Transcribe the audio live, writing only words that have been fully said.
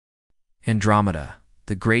Andromeda,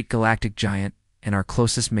 the great galactic giant and our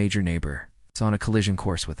closest major neighbor, is on a collision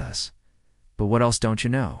course with us. But what else don't you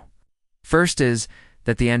know? First is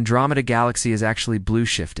that the Andromeda galaxy is actually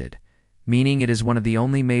blue-shifted, meaning it is one of the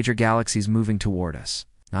only major galaxies moving toward us,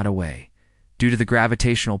 not away, due to the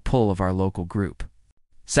gravitational pull of our local group.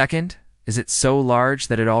 Second, is it so large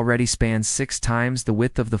that it already spans 6 times the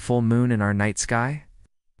width of the full moon in our night sky?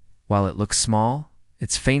 While it looks small,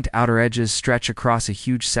 its faint outer edges stretch across a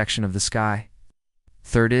huge section of the sky.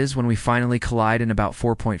 Third is when we finally collide in about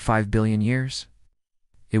 4.5 billion years.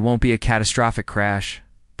 It won't be a catastrophic crash,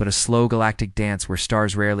 but a slow galactic dance where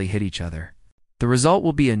stars rarely hit each other. The result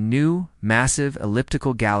will be a new, massive,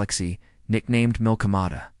 elliptical galaxy nicknamed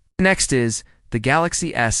Milkomata. Next is, the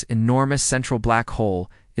galaxy's enormous central black hole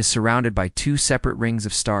is surrounded by 2 separate rings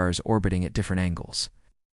of stars orbiting at different angles.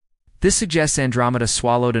 This suggests Andromeda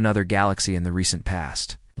swallowed another galaxy in the recent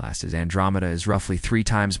past. Last is Andromeda is roughly 3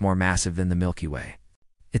 times more massive than the Milky Way.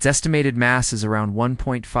 Its estimated mass is around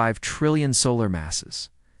 1.5 trillion solar masses,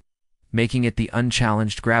 making it the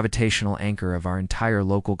unchallenged gravitational anchor of our entire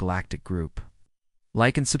local galactic group.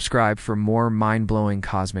 Like and subscribe for more mind-blowing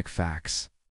cosmic facts.